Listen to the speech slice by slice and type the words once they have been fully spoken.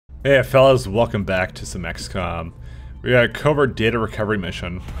Hey fellas, welcome back to some XCOM. We got a covert data recovery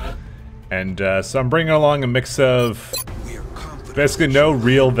mission. And so I'm bringing along a mix of basically no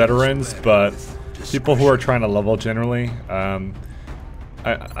real veterans, but people who are trying to level generally.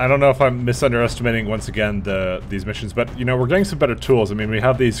 I don't know if I'm misunderestimating once again these missions, but you know, we're getting some better tools. I mean, we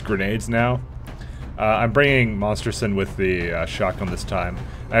have these grenades now. I'm bringing Monsterson with the shotgun this time.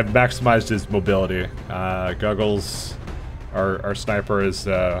 I've maximized his mobility. Goggles, our sniper is,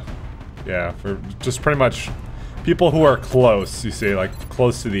 yeah, for just pretty much people who are close, you see, like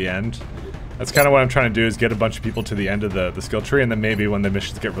close to the end. That's kind of what I'm trying to do, is get a bunch of people to the end of the skill tree, and then maybe when the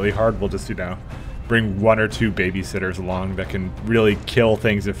missions get really hard, we'll just, you know, bring one or two babysitters along that can really kill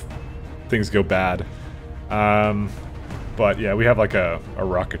things if things go bad. But yeah, we have like a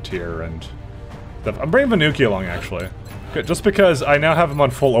Rocketeer and stuff. I'm bringing Vanuki along, actually. Just because I now have him on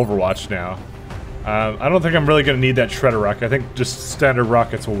full Overwatch now. I don't think I'm really going to need that Shredder rocket. I think just standard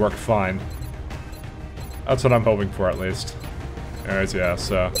rockets will work fine. That's what I'm hoping for, at least. Anyways, yeah,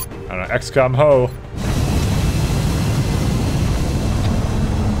 so, I don't know, XCOM ho!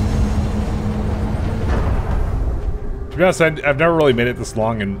 To be honest, I've never really made it this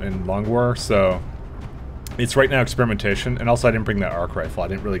long in Long War, so it's right now experimentation, and also I didn't bring that arc rifle. I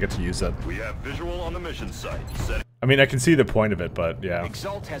didn't really get to use it. We have visual on the mission site. I mean, I can see the point of it, but yeah.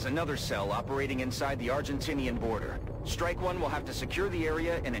 Exalt has another cell operating inside the Argentinian border. Strike One will have to secure the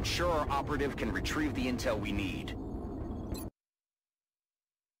area and ensure our operative can retrieve the intel we need.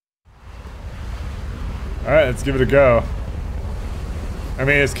 Alright, let's give it a go. I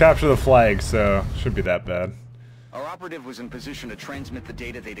mean, it's capture the flag, so shouldn't be that bad. Our operative was in position to transmit the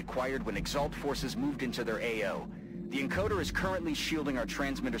data they'd acquired when Exalt forces moved into their AO. The encoder is currently shielding our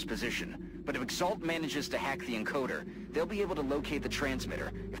transmitter's position, but if Exalt manages to hack the encoder, they'll be able to locate the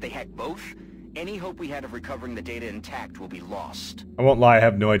transmitter. If they hack both, any hope we had of recovering the data intact will be lost. I won't lie, I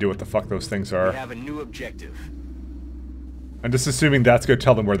have no idea what the fuck those things are. We have a new objective. I'm just assuming that's gonna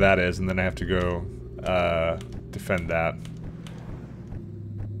tell them where that is, and then I have to go, defend that.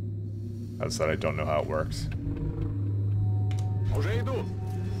 That's that I don't know how it works.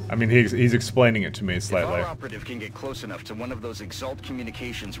 I mean, he's explaining it to me slightly. If our operative can get close enough to one of those Exalt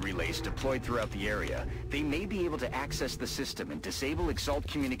communications relays deployed throughout the area, they may be able to access the system and disable Exalt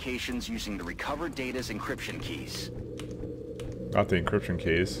communications using the recovered data's encryption keys. Not the encryption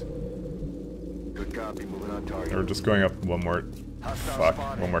keys. Good copy, moving on target. Or just going up one more... Fuck,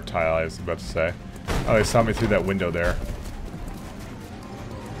 one more tile, I was about to say. Oh, they saw me through that window there.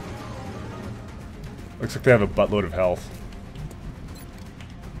 Looks like they have a buttload of health.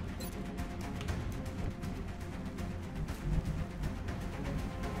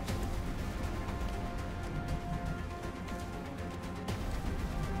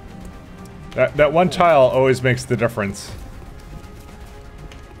 That one tile always makes the difference.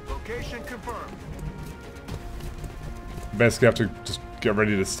 Location confirmed. Basically have to just get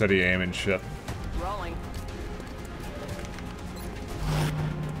ready to steady aim and shit. Rolling.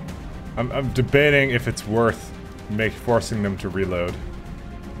 I'm debating if it's worth forcing them to reload.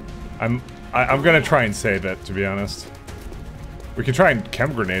 I'm gonna try and save it, to be honest. We can try and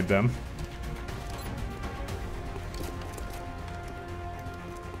chem grenade them.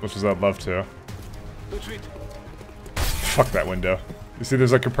 Which is I'd love to. Fuck that window. You see,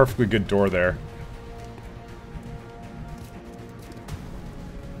 there's like a perfectly good door there.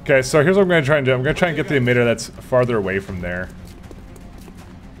 Okay, so here's what I'm gonna try and do. I'm gonna try and get the emitter that's farther away from there.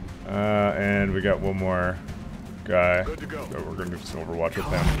 And we got one more guy. Good to go. So we're gonna do some Overwatch with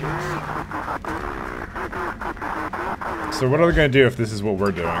him. So what are they gonna do if this is what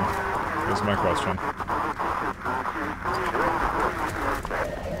we're doing? That's my question.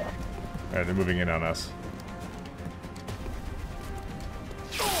 Alright, they're moving in on us.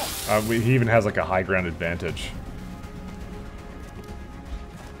 He even has like a high ground advantage.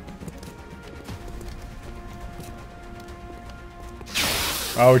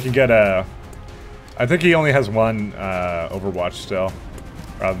 Oh, we can get a... I think he only has one Overwatch still,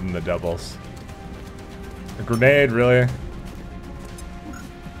 rather than the doubles. A grenade, really?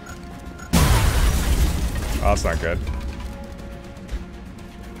 Oh, that's not good.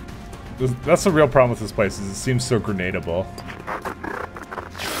 That's the real problem with this place, is it seems so grenadable.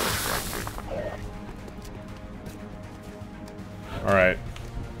 Alright.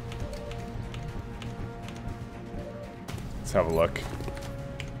 Let's have a look.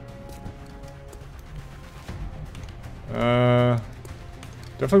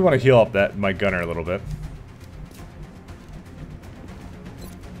 Definitely want to heal up my gunner a little bit.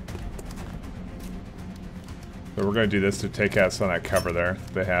 So we're going to do this to take out some of that cover there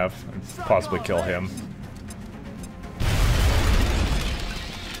they have, and possibly kill him.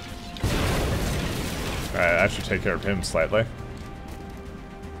 Alright, that should take care of him slightly.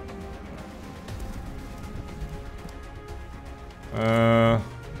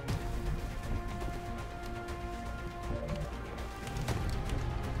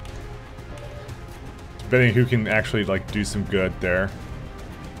 Debating who can actually, like, do some good there.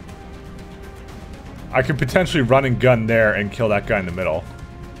 I could potentially run and gun there and kill that guy in the middle.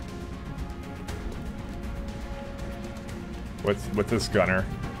 With this gunner.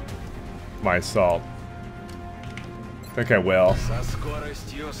 My assault. I think I will.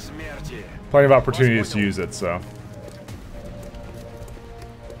 Plenty of opportunities to use it, so.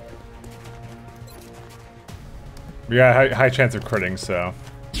 We got high chance of critting, so.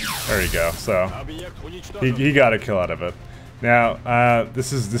 There you go, so. He got a kill out of it. Now,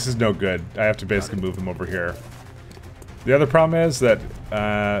 this is no good. I have to basically move him over here. The other problem is that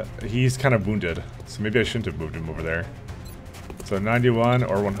he's kind of wounded, so maybe I shouldn't have moved him over there. So 91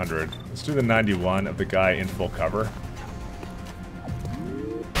 or 100. Let's do the 91 of the guy in full cover.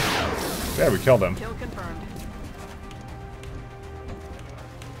 Yeah, we killed him. Kill confirmed.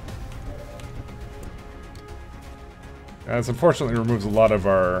 This unfortunately removes a lot of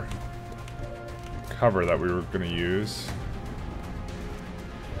our cover that we were going to use.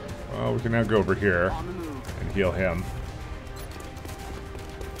 Well, we can now go over here and heal him.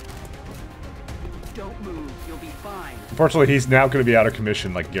 Don't move, you'll be fine. Unfortunately, he's now going to be out of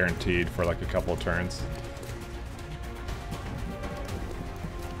commission, like guaranteed, for like a couple of turns.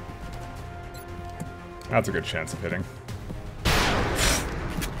 That's a good chance of hitting.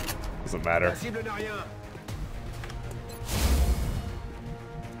 Doesn't matter.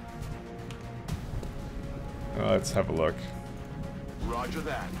 Let's have a look. Roger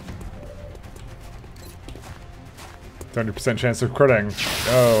that. 30% chance of critting.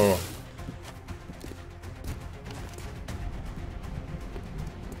 Oh.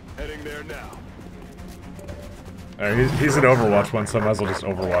 Heading there now. He's an Overwatch one, so I might as well just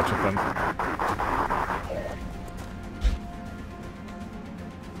Overwatch with him.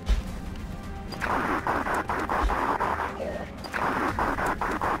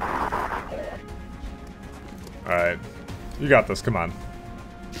 Alright. You got this, come on.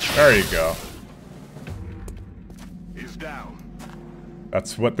 There you go. He's down.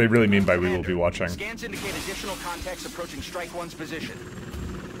 That's what they really mean by we will be watching. Scans indicate additional contacts approaching Strike One's position.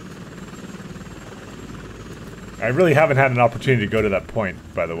 I really haven't had an opportunity to go to that point,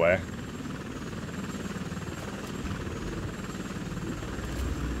 by the way.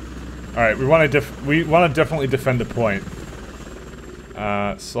 Alright, we want to definitely defend the point.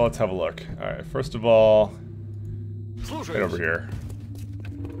 So let's have a look. Alright, first of all, right over here.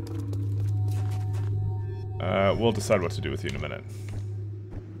 We'll decide what to do with you in a minute.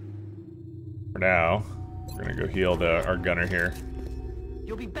 For now, we're gonna go heal our gunner here.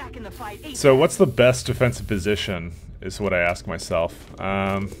 You'll be back in the fight. So what's the best defensive position, is what I ask myself.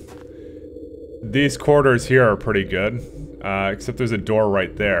 These corridors here are pretty good, except there's a door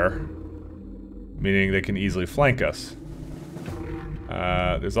right there, meaning they can easily flank us.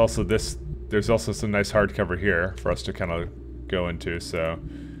 There's also some nice hard cover here for us to kind of go into, so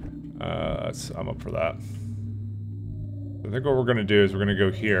I'm up for that. I think what we're going to do is we're going to go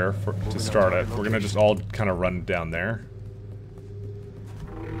here to start it. We're going to just all kind of run down there.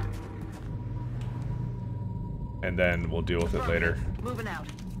 And then we'll deal with it later. Moving out.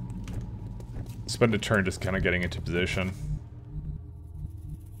 Spend a turn just kind of getting into position.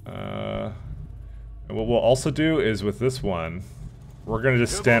 And what we'll also do is with this one, we're going to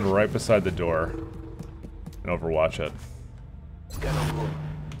just stand right beside the door and overwatch it.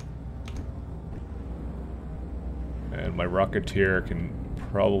 And my Rocketeer can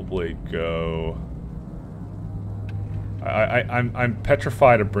probably go... I'm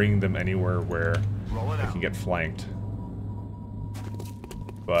petrified of bringing them anywhere where they can get flanked.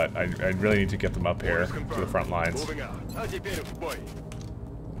 But I really need to get them up here to the front lines.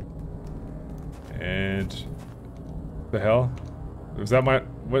 And... the hell? Was that my...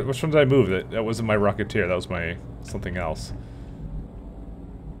 which one did I move? That wasn't my Rocketeer, that was my... something else.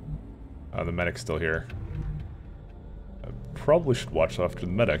 The medic's still here. I probably should watch after the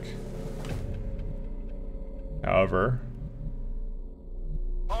medic. However...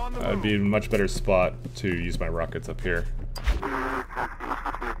 it'd be a much better spot to use my rockets up here.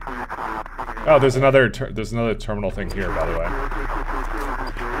 Oh, there's another terminal thing here, by the way.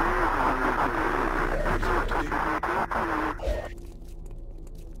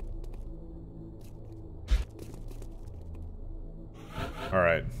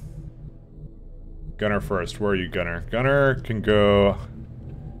 Alright. Gunner first. Where are you, Gunner? Gunner can go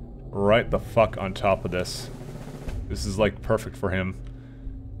right the fuck on top of this. This is like perfect for him.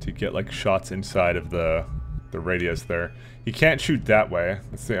 to get like shots inside of the radius there. He can't shoot that way.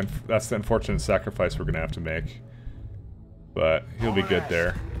 That's the unfortunate sacrifice we're gonna have to make. But he'll be good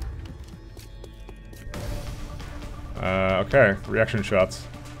there. Okay, reaction shots.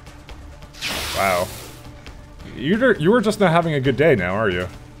 Wow. You were just not having a good day now, are you?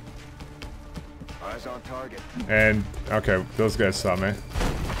 Eyes on target. And, okay, those guys saw me.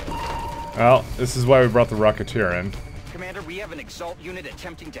 Well, this is why we brought the Rocketeer in. Commander, we have an Exalt unit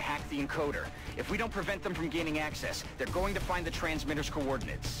attempting to hack the encoder. If we don't prevent them from gaining access, they're going to find the transmitter's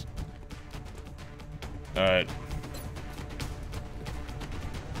coordinates. Alright.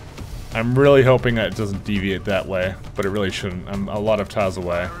 I'm really hoping that it doesn't deviate that way, but it really shouldn't. I'm a lot of tiles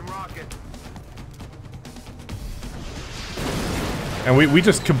away. And we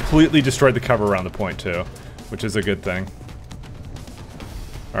just completely destroyed the cover around the point too, which is a good thing.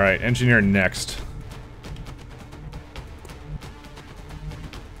 Alright, engineer next.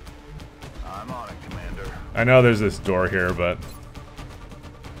 I'm on it, Commander. I know there's this door here, but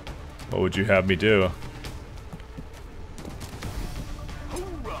what would you have me do?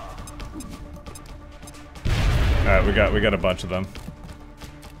 Alright, we got a bunch of them.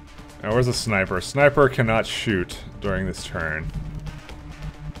 Now where's the sniper? Sniper cannot shoot during this turn.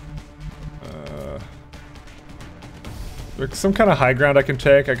 There's some kind of high ground I can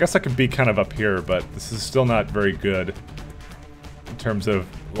take. I guess I could be kind of up here, but this is still not very good in terms of,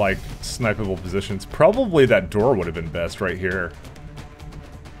 like, snipeable positions. Probably that door would have been best right here.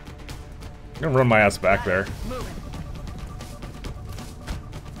 I'm gonna run my ass back there.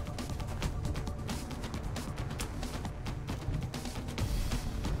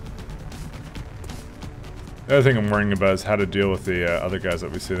 The other thing I'm worrying about is how to deal with the other guys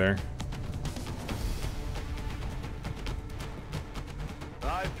that we see there.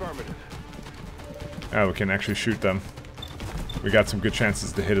 Affirmative. Oh, we can actually shoot them. We got some good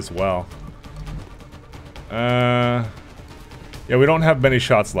chances to hit as well. Yeah, we don't have many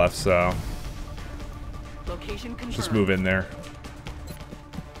shots left, so Location confirmed. just move in there.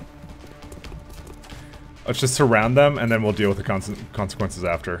 Let's just surround them, and then we'll deal with the consequences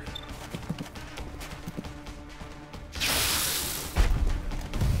after.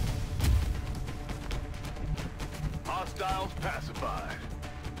 Hostiles pacified.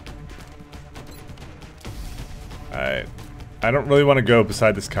 I don't really want to go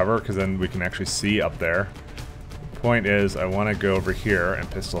beside this cover, because then we can actually see up there. The point is, I want to go over here and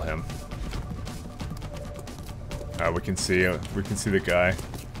pistol him. We can see the guy.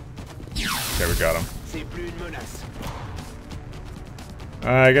 Okay, we got him.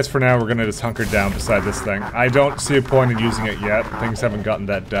 I guess for now we're gonna just hunker down beside this thing. I don't see a point in using it yet. Things haven't gotten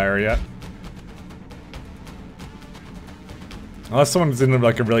that dire yet. Unless someone's in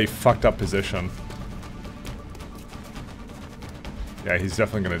like a really fucked up position. Yeah, he's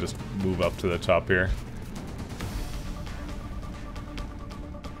definitely gonna just move up to the top here.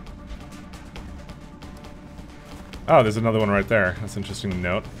 Oh, there's another one right there. That's interesting to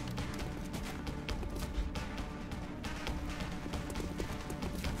note.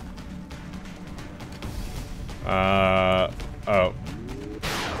 Oh.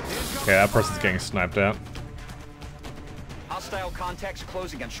 Okay, that person's getting sniped at. Hostile contacts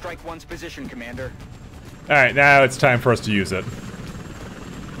closing on Strike 1's position, Commander. Alright, now it's time for us to use it.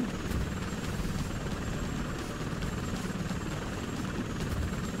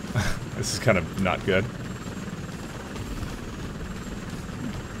 This is kind of not good.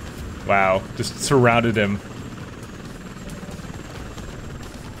 Wow, just surrounded him.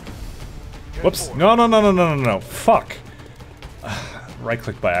 Whoops. No. Fuck. Right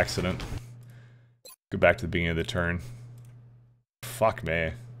click by accident. Go back to the beginning of the turn. Fuck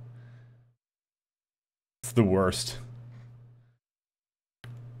me. It's the worst.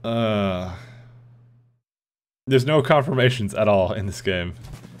 There's no confirmations at all in this game.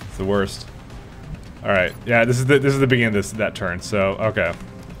 It's the worst. Alright, yeah, this is the beginning of that turn, so okay.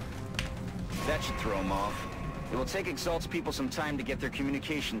 That should throw them off. It will take Exalt's people some time to get their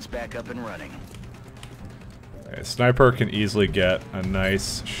communications back up and running. Okay, Sniper can easily get a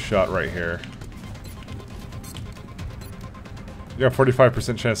nice shot right here. You got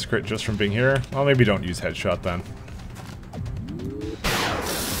 45% chance to crit just from being here. Well, maybe don't use headshot then.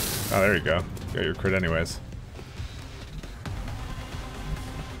 Oh, there you go. You got your crit anyways.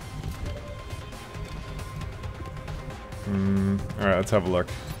 Alright, let's have a look.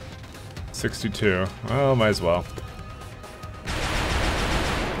 62. Well, might as well.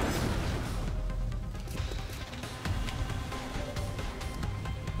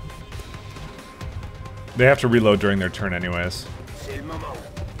 They have to reload during their turn anyways.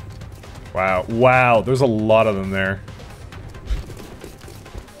 Wow. Wow, there's a lot of them there.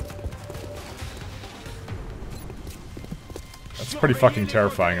 That's pretty fucking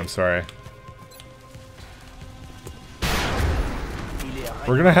terrifying, I'm sorry.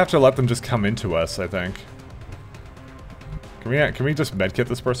 We're gonna have to let them just come into us, I think. Can we just medkit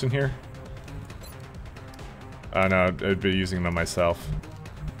this person here? No, I'd be using them myself.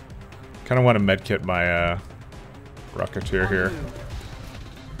 Kinda want to medkit my, Rocketeer here.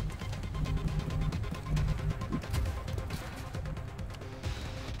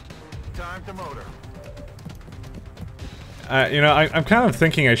 Time to motor. You know, I'm kind of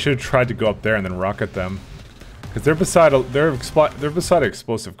thinking I should have tried to go up there and then rocket them. Because they're beside an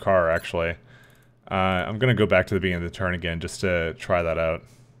explosive car, actually. I'm gonna go back to the beginning of the turn again just to try that out.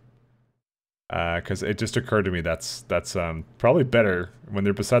 Because it just occurred to me that's probably better when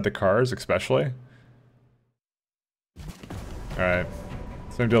they're beside the cars, especially. Alright.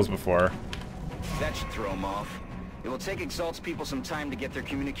 Same deal as before. That should throw them off. It will take Exalts people some time to get their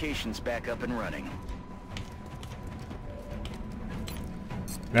communications back up and running.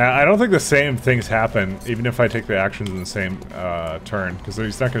 Now, I don't think the same things happen, even if I take the actions in the same turn, because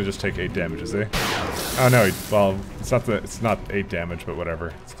he's not going to just take 8 damage, is he? Oh no, well, it's not 8 damage, but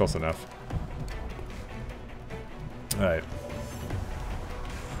whatever. It's close enough. Alright.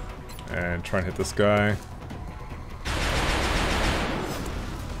 And try and hit this guy.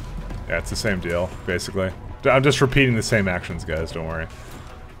 Yeah, it's the same deal, basically. I'm just repeating the same actions, guys, don't worry.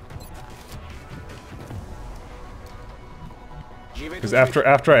 Because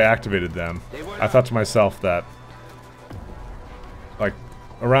after I activated them, I thought to myself that, like,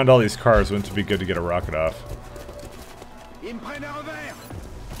 around all these cars, wouldn't it be good to get a rocket off?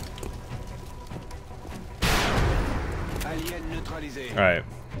 Alright.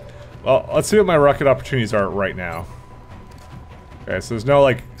 Well, let's see what my rocket opportunities are right now. Okay, so there's no,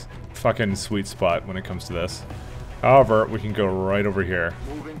 like, fucking sweet spot when it comes to this. However, we can go right over here.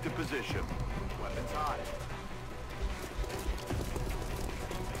 Moving to position. Weapons hot.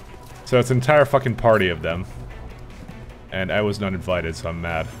 So it's an entire fucking party of them. And I was not invited, so I'm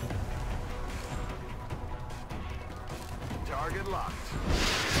mad. Target locked.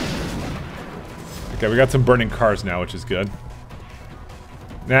 Okay, we got some burning cars now, which is good.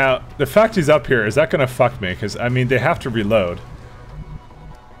 Now, the fact he's up here, is that gonna fuck me? Because, I mean, they have to reload.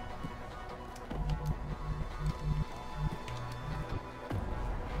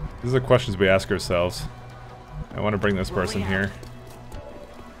 These are the questions we ask ourselves. I want to bring this person here.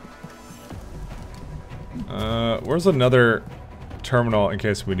 Where's another terminal in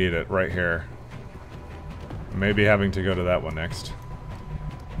case we need it? Right here. Maybe having to go to that one next.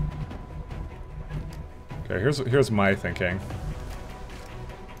 Okay, here's my thinking.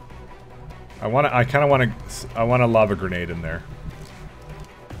 I want a lava grenade in there.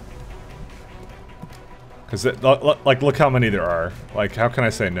 Cause like, look how many there are. Like, how can I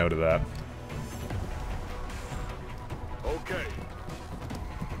say no to that? Okay.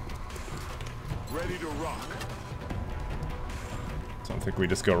 Ready to rock. So I think we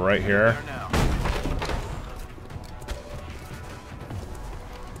just go right here. There now.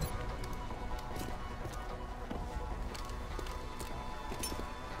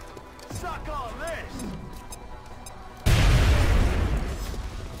 Suck on this.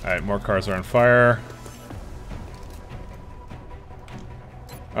 Alright, more cars are on fire.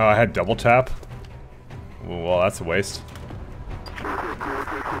 Oh, I had double tap? Well, that's a waste.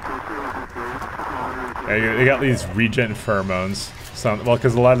 Yeah, you got these regen pheromones. Well,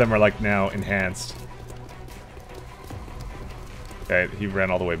 because a lot of them are, like, now enhanced. Okay, he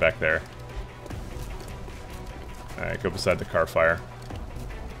ran all the way back there. Alright, go beside the car fire.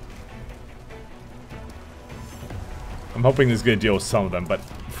 I'm hoping this is going to deal with some of them, but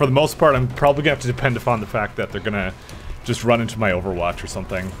for the most part, I'm probably going to have to depend upon the fact that they're going to just run into my Overwatch or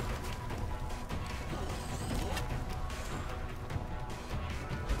something.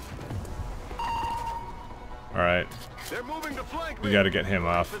 Alright. They're moving to flank. We gotta get him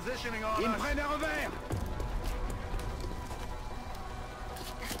off. Positioning on us.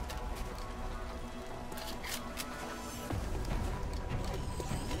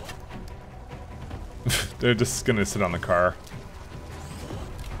 They're just gonna sit on the car.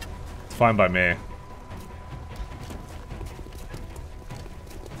 It's fine by me.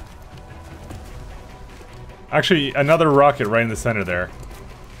 Actually, another rocket right in the center there.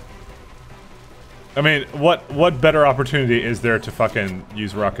 I mean, what better opportunity is there to fucking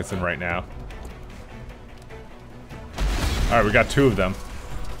use rockets than right now? Alright, we got 2 of them.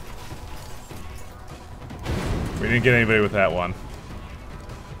 We didn't get anybody with that one.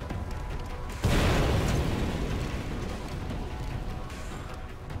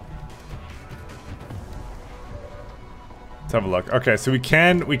 Let's have a look. Okay, so we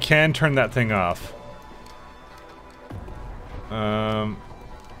can turn that thing off.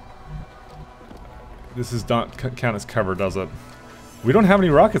 This is not count as cover, does it? We don't have any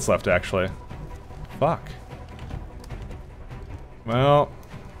rockets left, actually. Fuck. Well,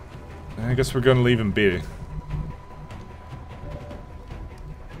 I guess we're gonna leave him be.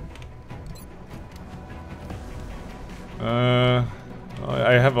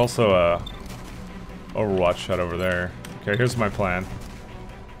 I have also a Overwatch shot over there. Okay, here's my plan.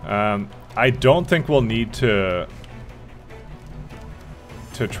 I don't think we'll need to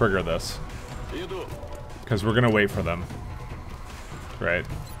trigger this. Because we're gonna wait for them. Right.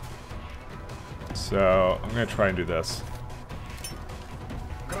 So, I'm gonna try and do this.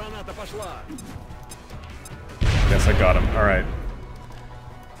 Yes, I got him. Alright.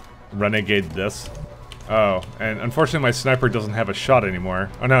 Renegade this. Oh, and unfortunately my sniper doesn't have a shot anymore.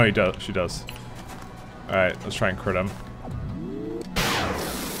 Oh no, he does. She does. Alright, let's try and crit him.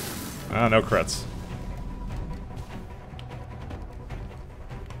 Oh, no crits.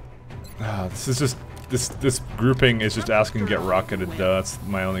 Oh, this is just... This grouping is just asking to get rocketed, though. That's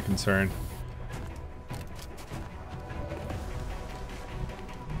my only concern.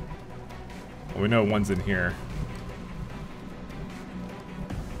 Well, we know one's in here.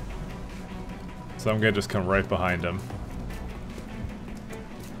 So I'm gonna just come right behind him.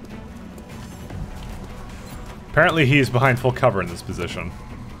 Apparently he's behind full cover in this position.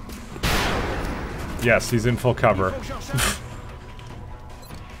 Yes, he's in full cover. I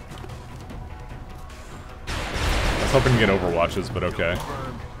was hoping to get overwatches, but okay.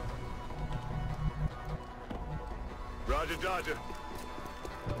 Roger, Dodger.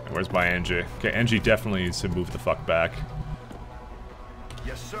 Where's my NG? Okay, NG definitely needs to move the fuck back.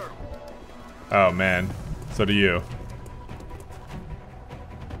 Yes, sir. Oh man, so do you.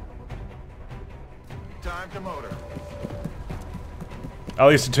 Time to motor. At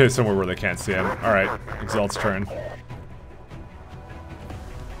least to somewhere where they can't see him. Alright, Exalt's turn.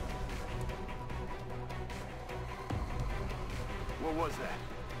 What was that?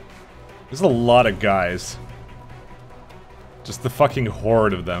 There's a lot of guys. Just the fucking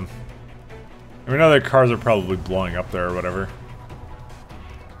horde of them. I mean, other cars are probably blowing up there or whatever.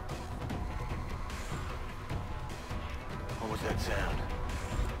 What was that sound?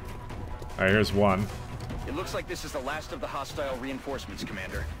 Alright, here's one. It looks like this is the last of the hostile reinforcements,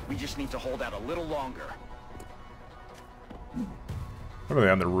 Commander. We just need to hold out a little longer. What are they,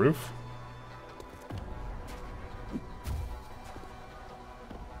 on the roof?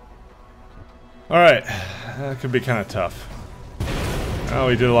 Alright, that could be kind of tough. Oh,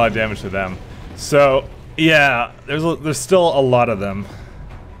 we did a lot of damage to them. So, yeah, there's still a lot of them.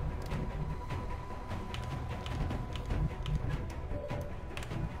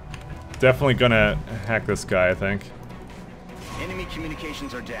 Definitely gonna hack this guy, I think. Enemy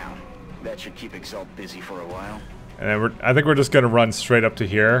communications are down. That should keep Exalt busy for a while. And then I think we're just gonna run straight up to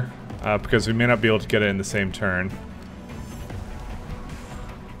here, because we may not be able to get it in the same turn.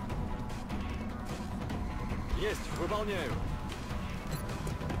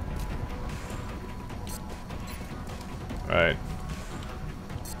 Alright.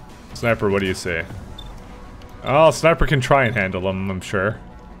 Sniper, what do you say? Oh, Sniper can try and handle him, I'm sure.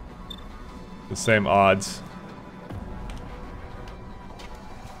 The same odds.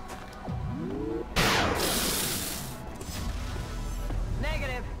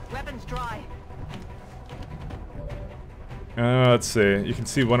 Negative. Weapons dry. Let's see. You can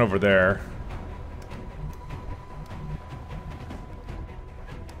see one over there.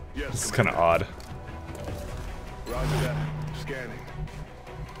 Yes, This is kind of odd. Roger that. Scanning.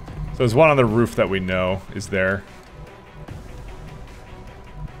 So there's one on the roof that we know is there.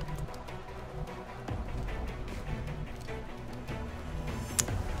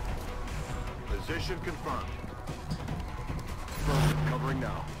 Position confirmed. Affirmative, covering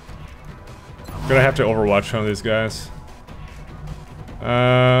now. Gonna have to overwatch one of these guys.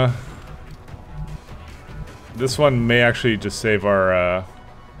 This one may actually just save our,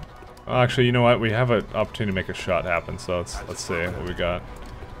 well, actually, you know what? We have an opportunity to make a shot happen, so let's see what we got.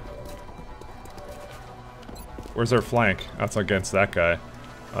 Where's our flank? That's against that guy.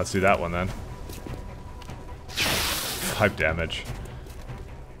 Let's do that one then. 5 damage.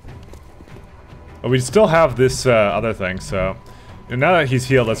 But we still have this other thing, so... And now that he's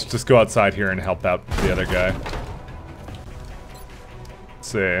healed, let's just go outside here and help out the other guy. Let's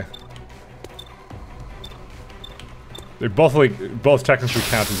see. They both technically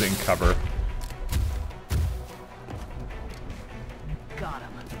count as in cover. Got him.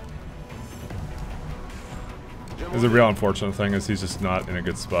 There's a real unfortunate thing is he's just not in a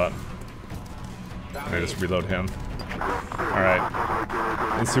good spot. And I just reload him. Alright.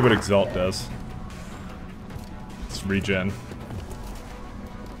 Let's see what Exalt does. Let's regen.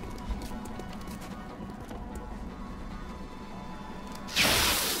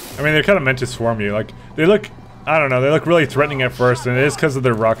 I mean, they're kind of meant to swarm you. Like, they look, I don't know, they look really threatening at first, and it is because of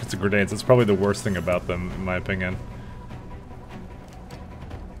their rockets and grenades. That's probably the worst thing about them, in my opinion.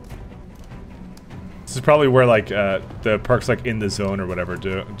 This is probably where, like, the perks, like, in the zone or whatever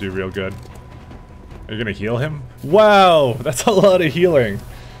do real good. Are you gonna heal him? Wow! That's a lot of healing!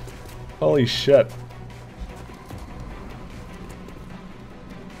 Holy shit.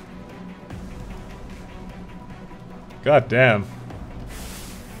 God damn.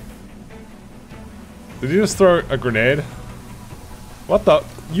 Did you just throw a grenade? What the?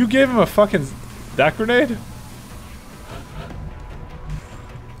 You gave him a fucking... that grenade?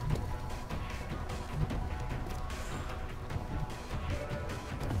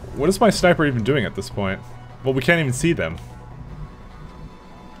 What is my sniper even doing at this point? Well, we can't even see them.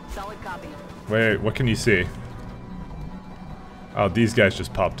 Solid copy. Wait, what can you see? Oh, these guys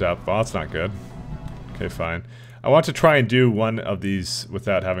just popped up. Well, that's not good. Okay, fine. I want to try and do one of these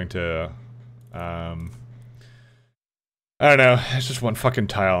without having to... I don't know. It's just one fucking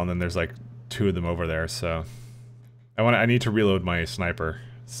tile, and then there's like 2 of them over there. So I need to reload my sniper.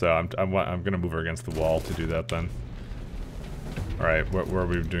 So I'm gonna move her against the wall to do that then. All right, what are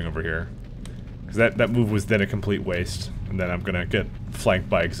we doing over here? Because that move was then a complete waste, and then I'm gonna get flanked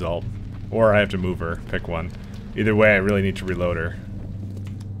by Exalt, or I have to move her. Pick one. Either way, I really need to reload her.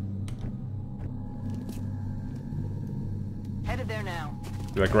 Headed there now.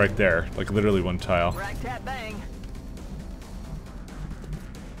 Like right there, like literally one tile. Rag tap bang.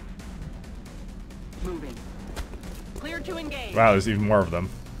 Moving. Clear to engage. Wow, there's even more of them.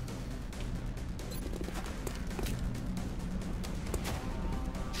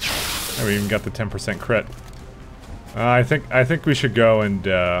 And we even got the 10% crit. I think we should go and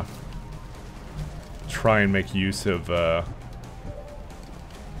try and make use of.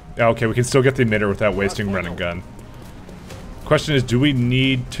 Okay, we can still get the emitter without wasting run and gun. Question is, do we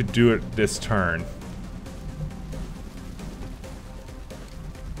need to do it this turn?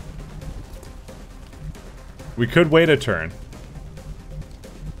 We could wait a turn.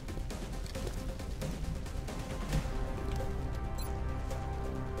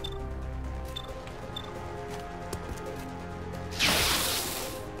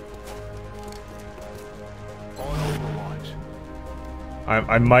 On Overwatch.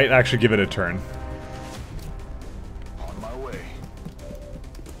 I might actually give it a turn. On my way.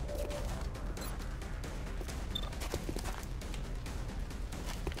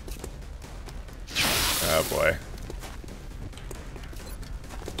 Oh boy.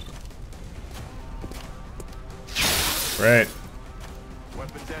 Great.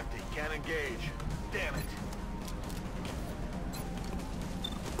 Weapons empty. Can't engage. Damn it.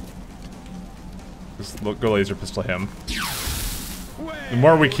 Just go laser pistol him. The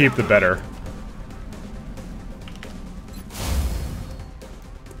more we keep, the better.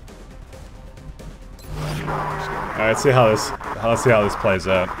 Alright, let's see how this plays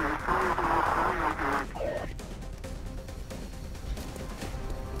out.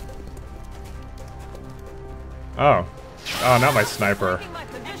 Oh. Oh, not my sniper.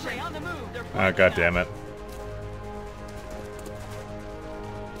 Oh, god damn it.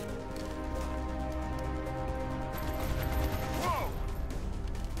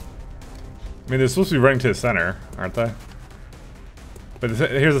 I mean, they're supposed to be running to the center, aren't they? But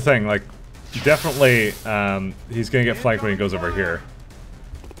here's the thing, like, definitely, he's gonna get flanked when he goes over here.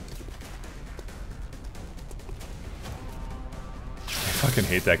 I fucking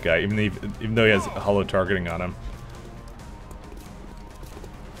hate that guy, even though he has hollow targeting on him.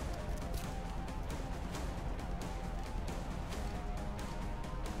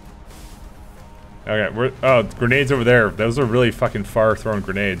 Okay, oh, grenades over there. Those are really fucking far-thrown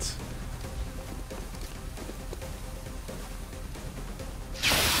grenades.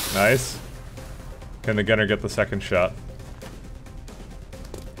 Nice. Can the gunner get the second shot?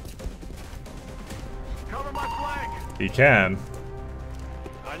 Cover my flank. He can.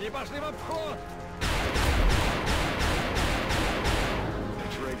 X-ray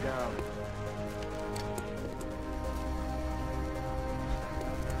down.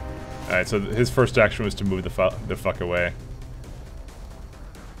 Alright, so his first action was to move the fuck away.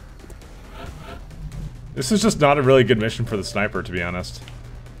 This is just not a really good mission for the sniper, to be honest.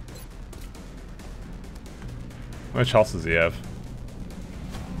 How much health does he have?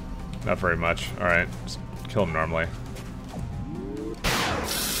 Not very much. Alright, just kill him normally.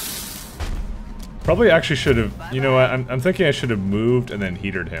 Probably actually should have... You know what? I'm thinking I should have moved and then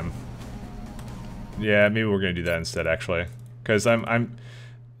heatered him. Yeah, maybe we're gonna do that instead, actually. Because I'm...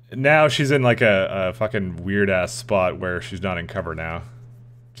 Now she's in like a fucking weird-ass spot where she's not in cover now.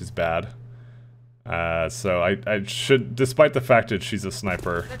 Which is bad. So I should, despite the fact that she's a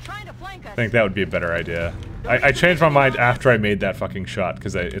sniper, I think that would be a better idea. I changed my mind after I made that fucking shot,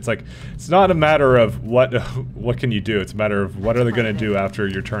 because it's like, it's not a matter of what can you do, it's a matter of what are they gonna do after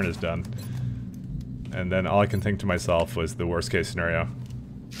your turn is done. And then all I can think to myself was the worst case scenario.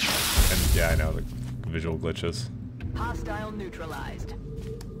 And yeah, I know, the visual glitches. Hostile neutralized.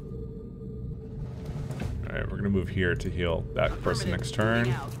 Alright, we're gonna move here to heal that person next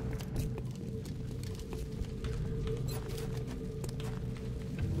turn.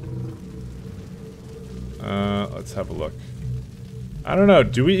 Let's have a look. I don't know,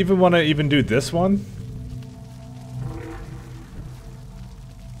 do we even want to even do this one?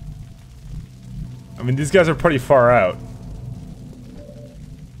 I mean, these guys are pretty far out.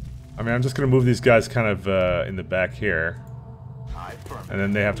 I mean, I'm just gonna move these guys kind of in the back here. And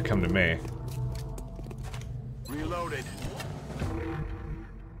then they have to come to me. Reloaded.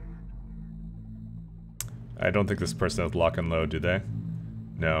 I don't think this person has lock and load, do they?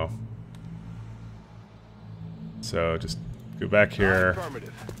 No. So just go back here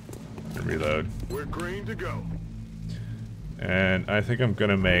and reload. We're green to go. And I think I'm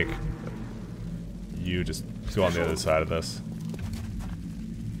gonna make you just go on the other side of this.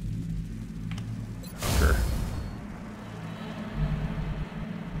 Sure.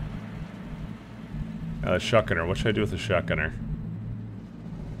 Now the shotgunner, what should I do with the shotgunner?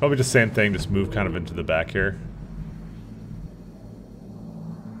 Probably the same thing, just move kind of into the back here.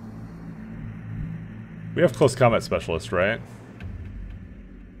 We have close combat specialist, right?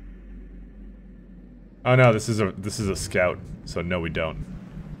 Oh no, this is a scout, so no we don't.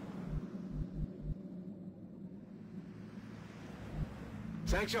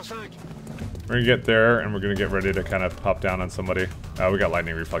 We're gonna get there and we're gonna get ready to kind of pop down on somebody. We got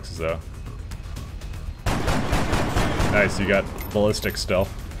lightning reflexes though. Nice, you got ballistic still.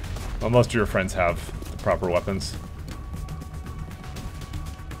 Well, most of your friends have the proper weapons.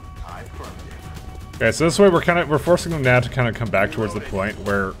 Okay, so this way we're forcing them now to kind of come back towards the point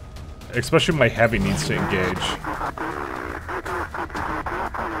where, especially my heavy needs to engage.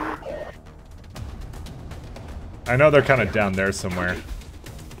 I know they're kind of down there somewhere.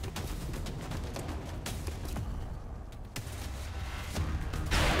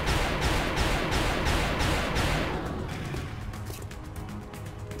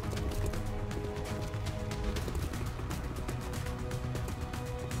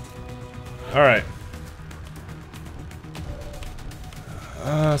 Alright.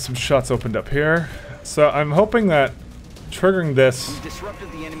 Some shots opened up here. So I'm hoping that triggering this... We've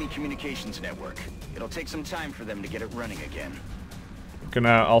disrupted the enemy communications network. It'll take some time for them to get it running again.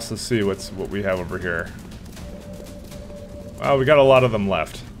 Gonna also see what we have over here. Wow, we got a lot of them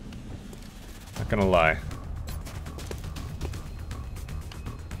left. Not gonna lie.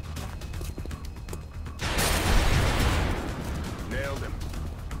 Nailed him.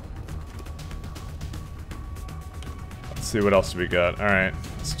 Let's see, what else do we got? Alright,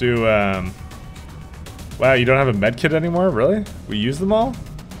 let's do, wow, you don't have a med kit anymore? Really? We use them all?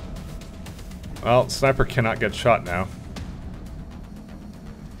 Well, sniper cannot get shot now.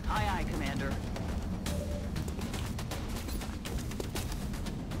 Aye, aye, Commander.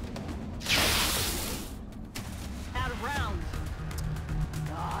 Out of rounds.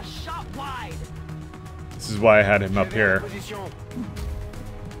 Shot wide. This is why I had him up here.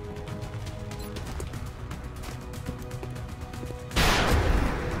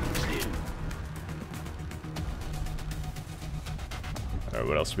 Alright,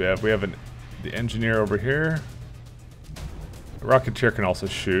 what else do we have? We have the engineer over here. The Rocketeer can also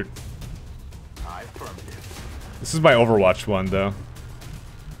shoot. This is my Overwatch one, though.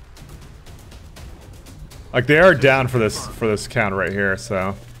 Like, they are down for this count right here,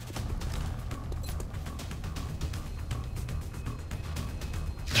 so.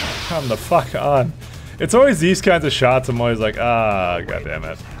 Come the fuck on. It's always these kinds of shots, I'm always like, ah, god damn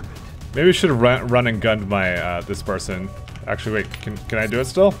it. Maybe I should have run and gunned my, this person. Actually, wait, can I do it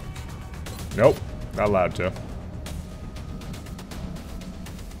still? Nope, not allowed to.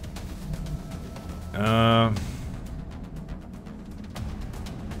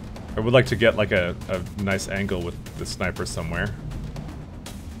 I would like to get like a nice angle with the sniper somewhere.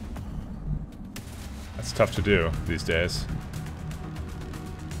 That's tough to do these days.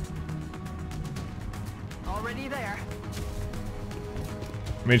 Already there.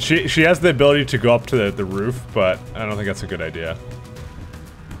 I mean, she has the ability to go up to the roof, but I don't think that's a good idea.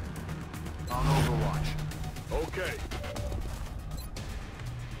 On Overwatch. Okay.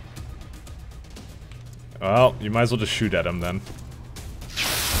 Well, you might as well just shoot at him then.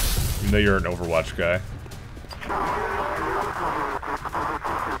 Even though you're an Overwatch guy.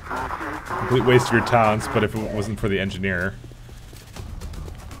 complete waste of your talents, but if it wasn't for the engineer.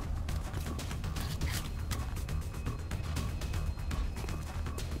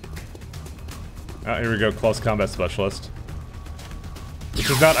 Oh, here we go, close combat specialist. Which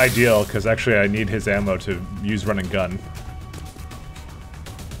is not ideal, because actually I need his ammo to use run and gun.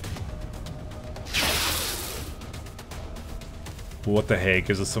 Well, what the hey,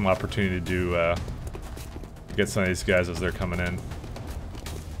 gives us some opportunity to do, get some of these guys as they're coming in.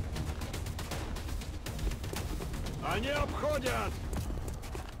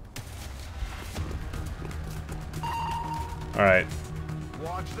 Alright.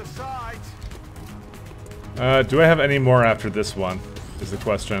 Watch the sides. Do I have any more after this one? Is the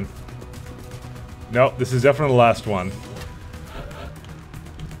question. Nope, this is definitely the last one.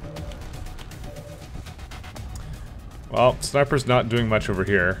 Well, sniper's not doing much over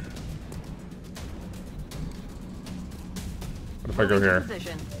here. What if I go here?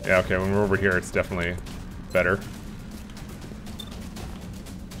 Yeah, okay, when we're over here, it's definitely better.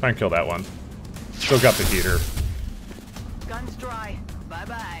 Try and kill that one. Still got the heater. Guns dry.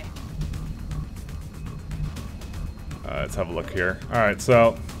 Bye-bye. Let's have a look here. Alright,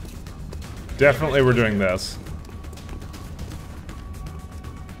 so definitely we're doing this.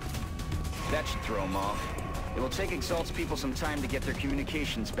 That should throw them off. It will take Exalts people some time to get their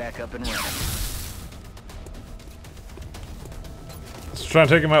communications back up and running. Let's try and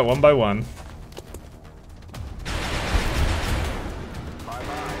take them out one by one.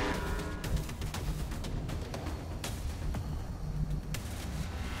 Bye-bye.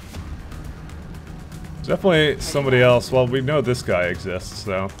 Definitely somebody else. Well, we know this guy exists,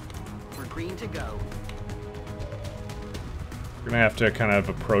 so We're green to go. we're gonna have to kind of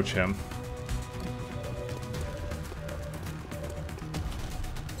approach him.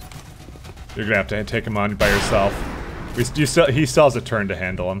 You're gonna have to take him on by yourself. He still has a turn to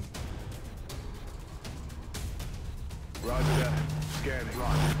handle him. Roger that. Scanning.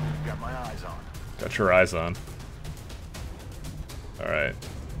 Roger. Got my eyes on. Got your eyes on. Alright.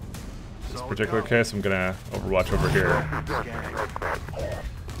 In this particular case, I'm gonna overwatch over here. Scanning.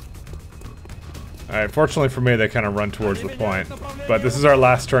 Alright, fortunately for me, they kind of run towards the point. But this is our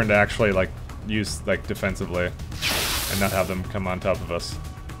last turn to actually, like, use, like, defensively. And not have them come on top of us.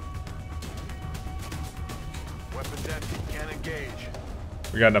 Weapons empty. Can't engage.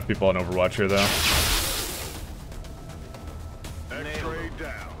 We got enough people on Overwatch here, though. X-ray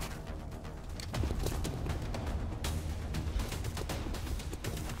down.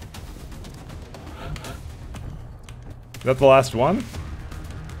 Is that the last one?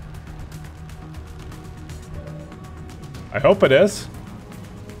 I hope it is.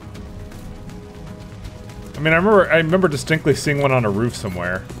 I mean, I remember distinctly seeing one on a roof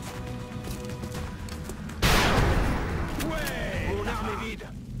somewhere.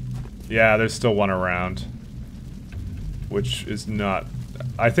 Yeah, there's still one around. Which is not...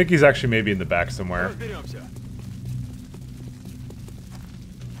 I think he's actually maybe in the back somewhere.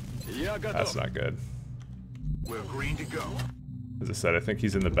 That's not good. We're green to go. As I said, I think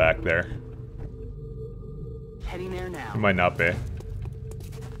he's in the back there. Heading there now. He might not be.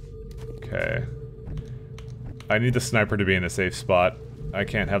 Okay. I need the sniper to be in a safe spot. I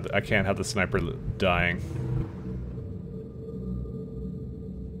can't have the sniper dying.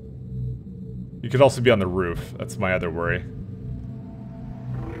 You could also be on the roof. That's my other worry.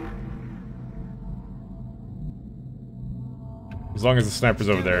 As long as the sniper's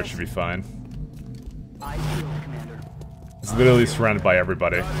over there, it should be fine. Eyes peeled, Commander. It's literally surrounded by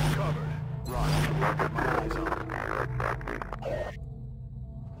everybody. Got it covered. Roger. Got my eyes on.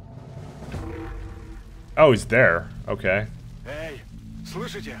 Oh, he's there. Okay. Hey,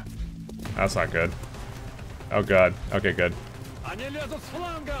 слышите? That's not good. Oh god. Okay, good. Они лезут с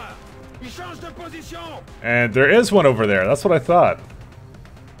фланга! И change de position! And there is one over there. That's what I thought.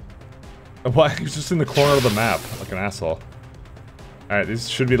 Why? He's just in the corner of the map, like an asshole. Alright, these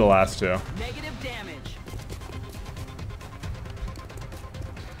should be the last two. Negative damage.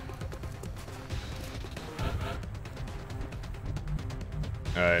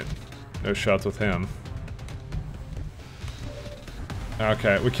 Alright. No shots with him.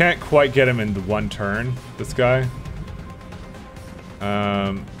 Okay, we can't quite get him in the one turn, this guy.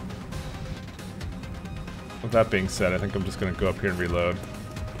 With that being said, I think I'm just gonna go up here and reload.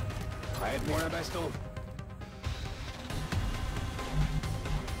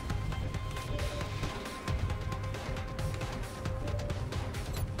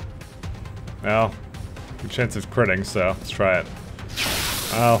 Well, good chance of critting, so let's try it.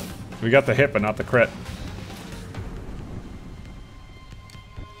 Well, we got the hit, but not the crit.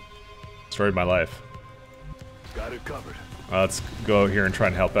 Destroyed my life. Got it covered. Let's go here and try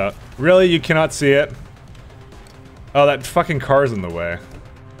and help out. Really? You cannot see it? Oh, that fucking car's in the way.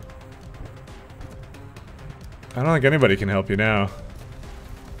 I don't think anybody can help you now.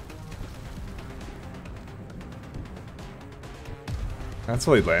 That's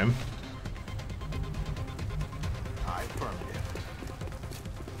really lame.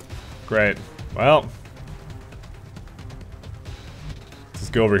 Great. Well. Let's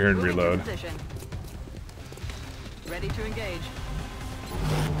go over here and reload. Ready to engage.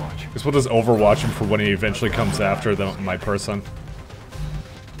 Guess we'll just overwatch him for when he eventually comes after my person.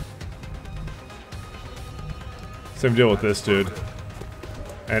 Same deal with this dude.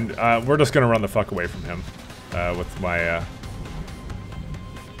 And we're just gonna run the fuck away from him with my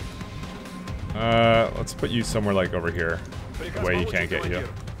let's put you somewhere like over here, the way he can't get you.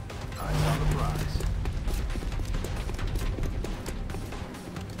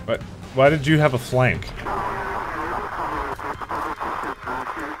 What? Why did you have a flank?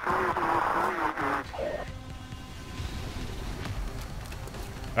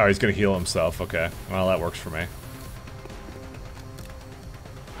 Oh, he's gonna heal himself. Okay, well that works for me.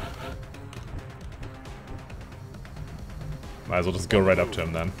 Might as well just go right up to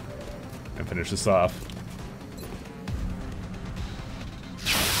him then and finish this off.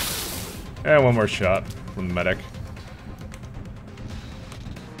 And one more shot from the medic.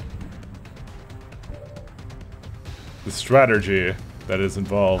 The strategy that is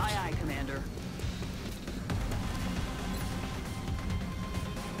involved. Aye, aye, Commander.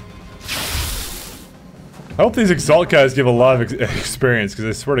 I hope these Exalt guys give a lot of experience, because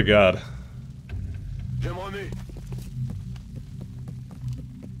I swear to God.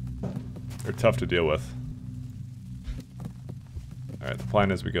 They're tough to deal with. Alright, the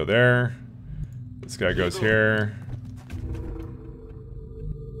plan is we go there. This guy goes here.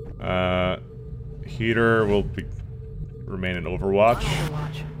 Heater will remain in Overwatch.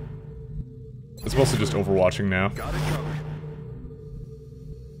 It's mostly just Overwatching now. Got it covered.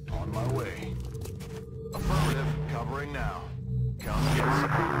 On my way. Affirmative. Covering now. Come get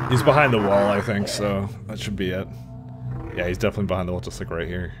some. He's behind the wall, I think, so that should be it. Yeah, he's definitely behind the wall, just like right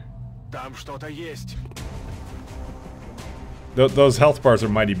here. Там что-то есть. Those health bars are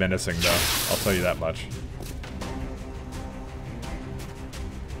mighty menacing, though. I'll tell you that much.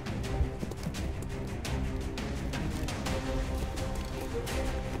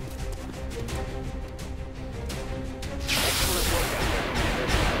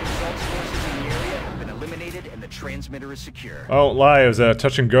 Transmitter is secure. I won't lie, it was a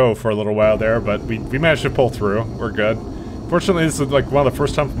touch and go for a little while there, but we managed to pull through. We're good. Fortunately, this is like one of the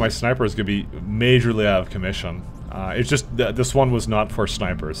first times my sniper is going to be majorly out of commission. It's just that this one was not for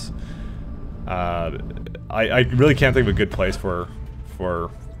snipers. I really can't think of a good place for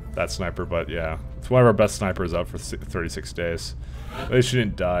that sniper, but yeah. It's one of our best snipers out for 36 days. At least she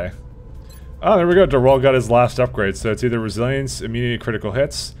didn't die. Oh, there we go. Darwell got his last upgrade, so it's either resilience, immunity to critical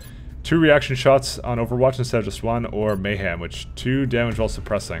hits, 2 reaction shots on Overwatch instead of just 1, or mayhem, which 2 damage while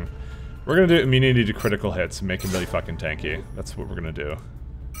suppressing. We're gonna do immunity to critical hits and make him really fucking tanky. That's what we're gonna do.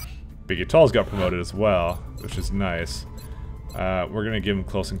 Biggie Tall's got promoted as well, which is nice. We're gonna give him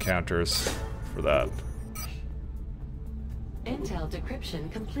close encounters for that. Intel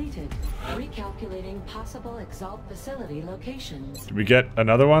decryption completed. Recalculating possible Exalt facility locations. Did we get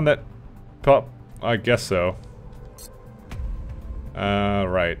another one that pop? I guess so.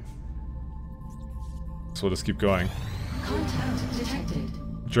 Right. So we'll just keep going. Contact detected.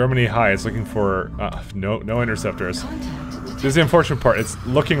 Germany high is looking for no interceptors. This is the unfortunate part. It's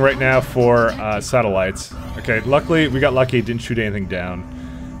looking right now for satellites. Okay, luckily we got lucky. It didn't shoot anything down.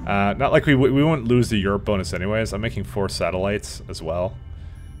 Not like we won't lose the Europe bonus anyways. I'm making 4 satellites as well,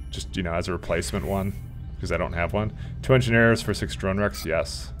 just you know as a replacement one because I don't have one. 2 engineers for 6 drone wrecks.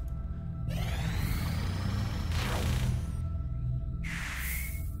 Yes.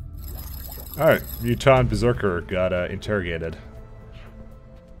 Alright, Muton Berserker got interrogated.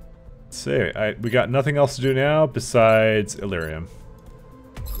 Let's see, we got nothing else to do now besides Illyrium.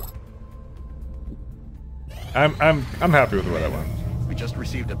 I'm happy with the way that went. We just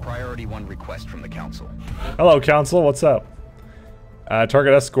received a priority 1 request from the council. Hello, council. What's up?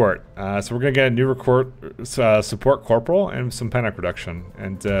 Target escort. So we're gonna get a new support corporal and some panic reduction.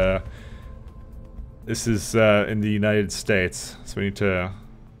 And this is in the United States, so we need to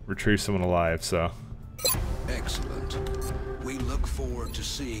retrieve someone alive. So excellent. We look forward to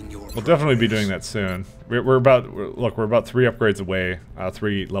seeing your we'll definitely be doing that soon. We're about 3 upgrades away,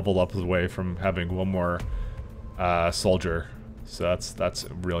 3 level ups away from having 1 more soldier. So that's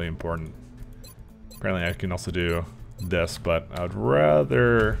really important. Apparently I can also do this, but I would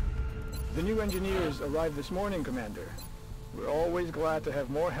rather... The new engineers arrived this morning, Commander. We're always glad to have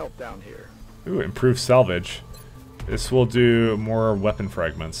more help down here. Ooh, improved salvage. This will do more weapon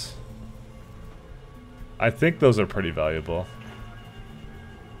fragments. I think those are pretty valuable.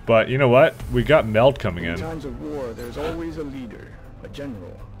 But you know what? We got meld coming in. In times of war, there's always a leader, a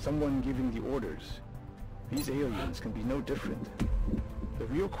general, someone giving the orders. These aliens can be no different. The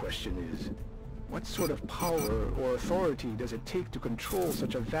real question is, what sort of power or authority does it take to control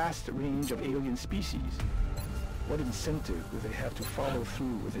such a vast range of alien species? What incentive do they have to follow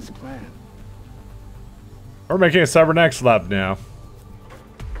through with this plan? We're making a cybernetics lab now.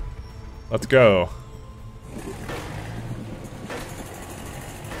 Let's go.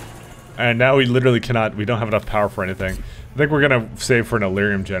 And now we literally cannot, we don't have enough power for anything. I think we're gonna save for an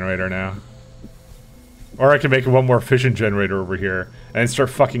Illyrium generator now. Or I can make one more fission generator over here and start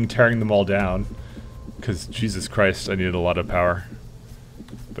fucking tearing them all down. Because, Jesus Christ, I needed a lot of power.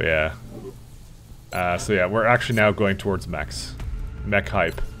 But yeah. So yeah, we're actually now going towards mechs. Mech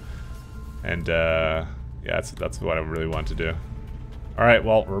hype. And yeah, that's what I really want to do. Alright,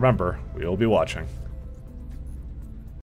 well, remember, we will be watching.